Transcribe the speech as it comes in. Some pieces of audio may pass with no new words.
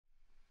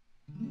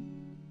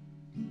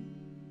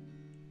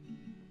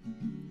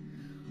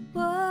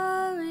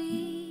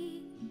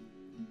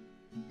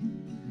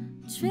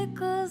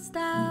trickles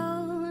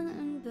down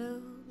and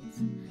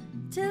builds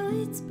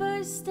till it's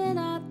bursting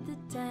at the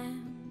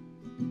dam,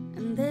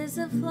 and there's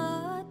a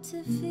flood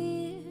to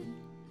fear.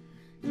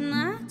 And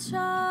I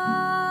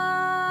try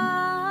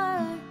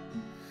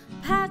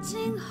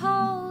patching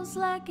holes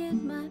like it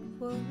might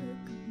work,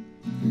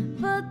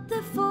 but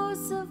the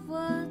force of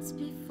what's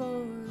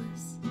before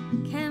us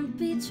can't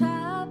be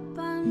trapped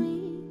by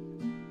me.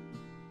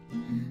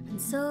 And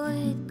so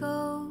it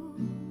goes.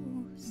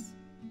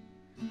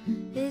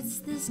 It's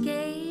this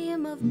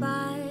game of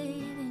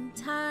biding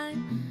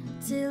time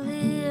till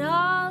it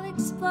all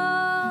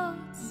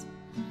explodes,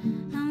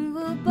 and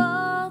we're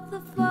both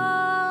afloat.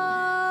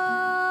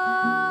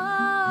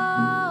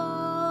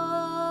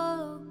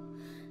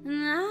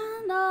 And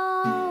I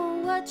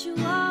know what you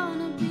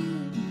wanna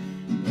be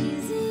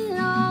isn't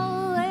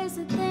always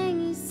the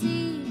thing you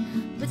see,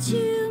 but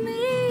you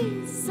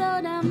mean so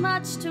damn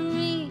much to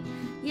me.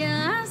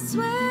 Yeah, I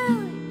swear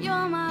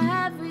you're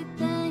my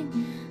everything,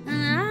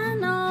 and I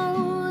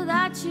know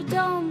that you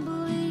don't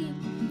believe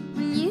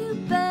when you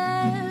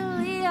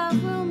barely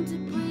have room to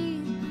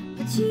breathe,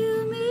 but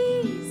you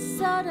mean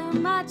so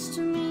damn much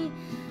to me.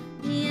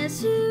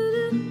 Yes, you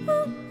do.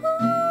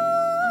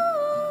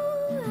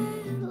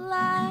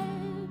 Life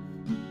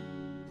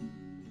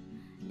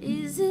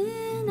is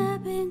an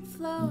ebbing,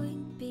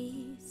 flowing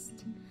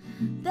beast.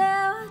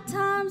 There are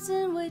times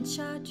in which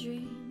our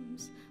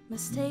dreams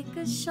must take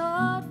a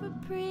short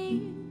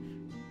reprieve,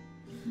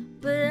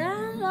 but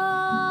I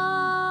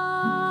know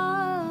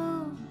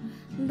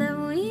that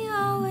we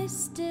always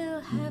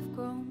still have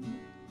grown,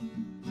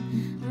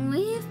 and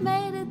we've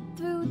made it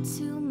through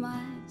too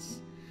much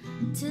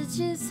to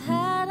just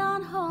head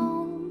on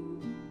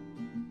home.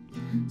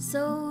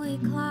 So we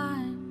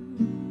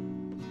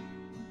climb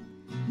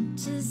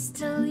just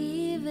to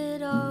leave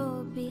it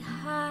all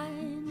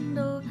behind,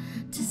 or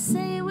to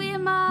say we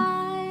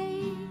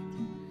might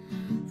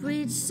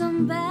reach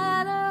some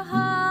better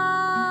heights.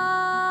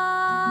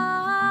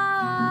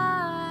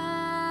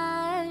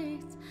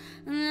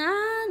 And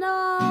I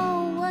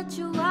know what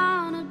you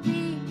wanna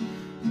be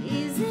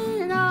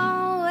isn't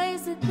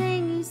always the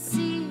thing you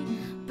see,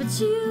 but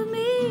you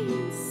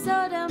mean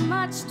so damn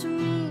much to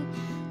me.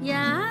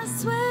 Yeah, I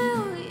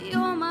swear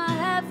you're my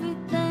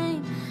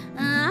everything,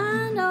 and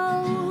I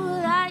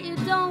know that you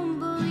don't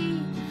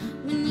believe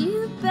when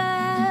you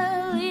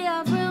barely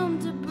have room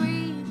to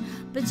breathe,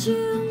 but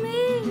you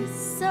mean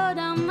so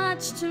damn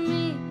much to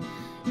me.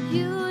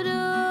 You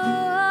do.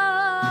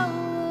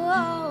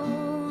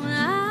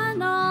 I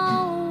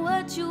know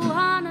what you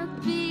wanna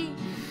be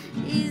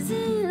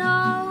isn't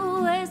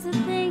always the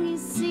thing you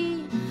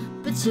see,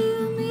 but you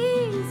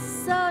mean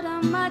so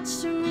damn much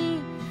to me.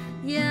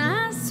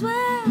 Yeah, I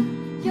swear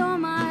you're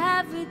my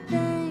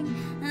everything,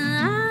 and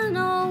I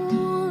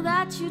know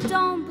that you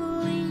don't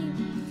believe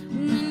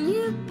when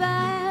you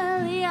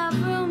barely have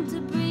room to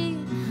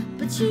breathe,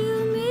 but you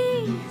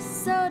mean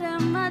so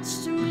damn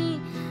much to me.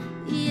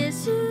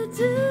 Yes, you